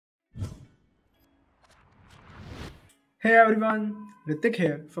Hey everyone, Ritik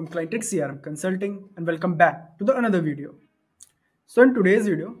here from Clientrix CRM Consulting and welcome back to the another video. So in today's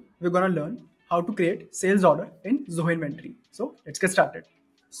video, we're gonna learn how to create sales order in ZOHO Inventory. So let's get started.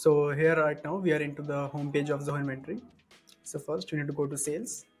 So here right now we are into the home page of ZOHO Inventory. So first you need to go to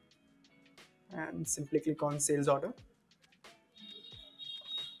sales and simply click on sales order.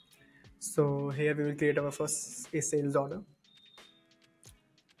 So here we will create our first a sales order.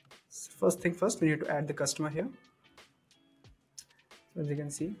 So first thing first, we need to add the customer here. So as you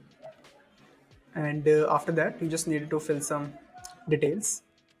can see, and after that you just need to fill some details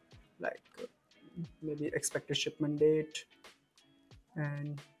like maybe expected shipment date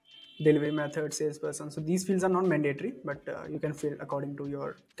and delivery method, salesperson. So these fields are not mandatory, but you can fill according to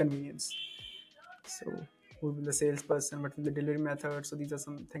your convenience. So who will be the salesperson, what will the delivery method? So these are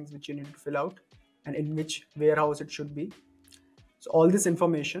some things which you need to fill out, and in which warehouse it should be. So all this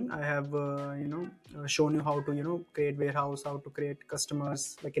information I have shown you how to create warehouse, how to create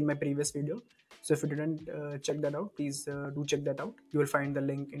customers, like in my previous video. So if you didn't check that out, please do check that out. You will find the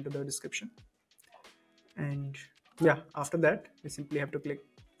link into the description. And yeah, after that we simply have to click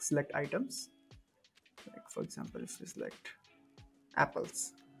select items. Like for example, if we select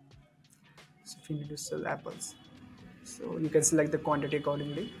apples, so if you need to sell apples, so you can select the quantity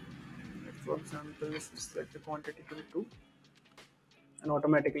accordingly. Like for example, if you select the quantity to 2, and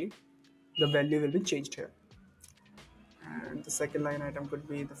automatically the value will be changed here. And the second line item could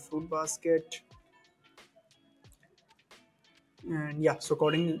be the fruit basket. And yeah, so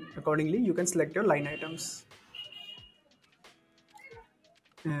accordingly you can select your line items.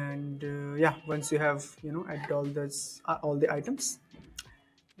 And yeah, once you have added all the items,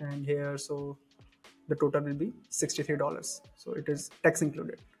 and here so the total will be $63, so it is tax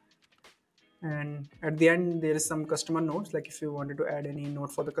included. And at the end there is some customer notes, like if you wanted to add any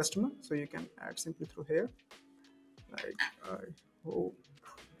note for the customer, so you can add simply through here, like I hope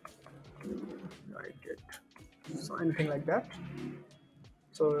you like it, so anything like that.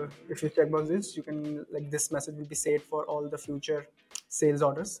 So if you checkbox this, you can, like, this message will be saved for all the future sales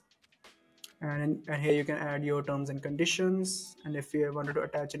orders. And here you can add your terms and conditions, and if you wanted to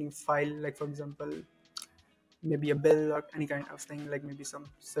attach any file, like for example maybe a bill or any kind of thing, like maybe some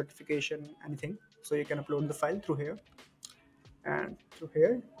certification, anything, so you can upload the file through here. And through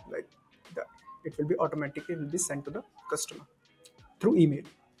here, like that, it will be automatically will be sent to the customer through email.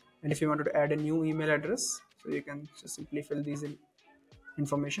 And if you wanted to add a new email address, so you can just simply fill these in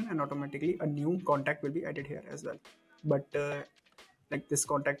information, and automatically a new contact will be added here as well. But like this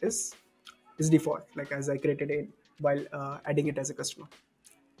contact is default, like as I created it while adding it as a customer.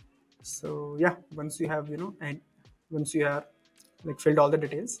 So yeah, once you have and once you have like filled all the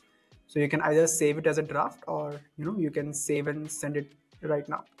details, so you can either save it as a draft, or you can save and send it right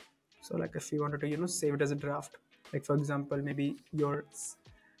now. So like if you wanted to save it as a draft, like for example maybe your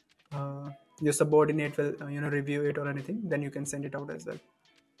subordinate will review it or anything, then you can send it out as well.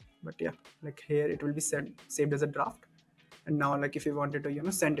 But yeah, like here it will be saved as a draft. And now like if you wanted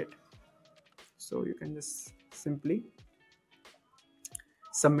to send it, so you can just simply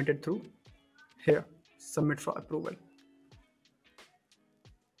submit it through here, submit for approval.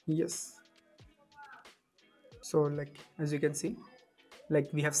 Yes, so like as you can see, like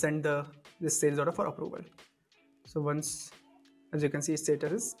we have sent this sales order for approval. So once, as you can see,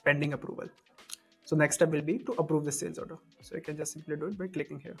 status is pending approval. So next step will be to approve the sales order. So you can just simply do it by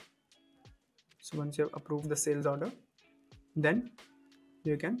clicking here. So once you have approved the sales order, then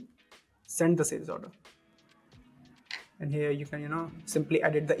you can send the sales order. And here you can simply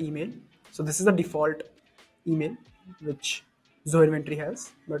edit the email. So this is the default email which ZOHO Inventory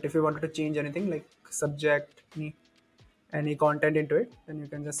has. But if you wanted to change anything like subject, any content into it, then you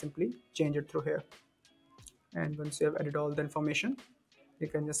can just simply change it through here. And once you have added all the information, you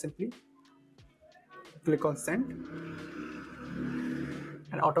can just simply click on send,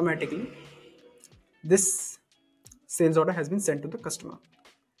 and automatically this sales order has been sent to the customer.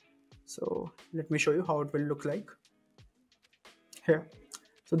 So let me show you how it will look like here.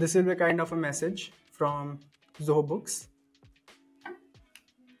 So this will be kind of a message from ZOHO Books.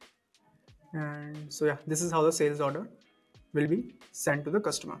 And so yeah, this is how the sales order will be sent to the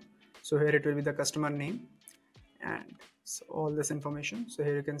customer. So here it will be the customer name and so all this information. So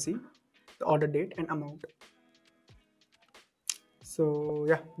here you can see the order date and amount. So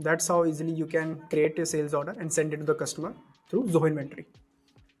yeah, that's how easily you can create a sales order and send it to the customer through ZOHO Inventory.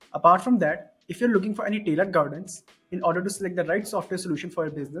 Apart from that, if you're looking for any tailored guidance in order to select the right software solution for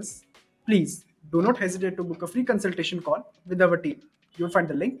your business, please do not hesitate to book a free consultation call with our team. You'll find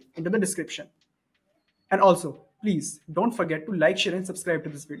the link into the description. And also, please don't forget to like, share, and subscribe to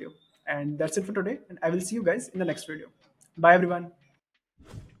this video. And that's it for today. And I will see you guys in the next video. Bye everyone.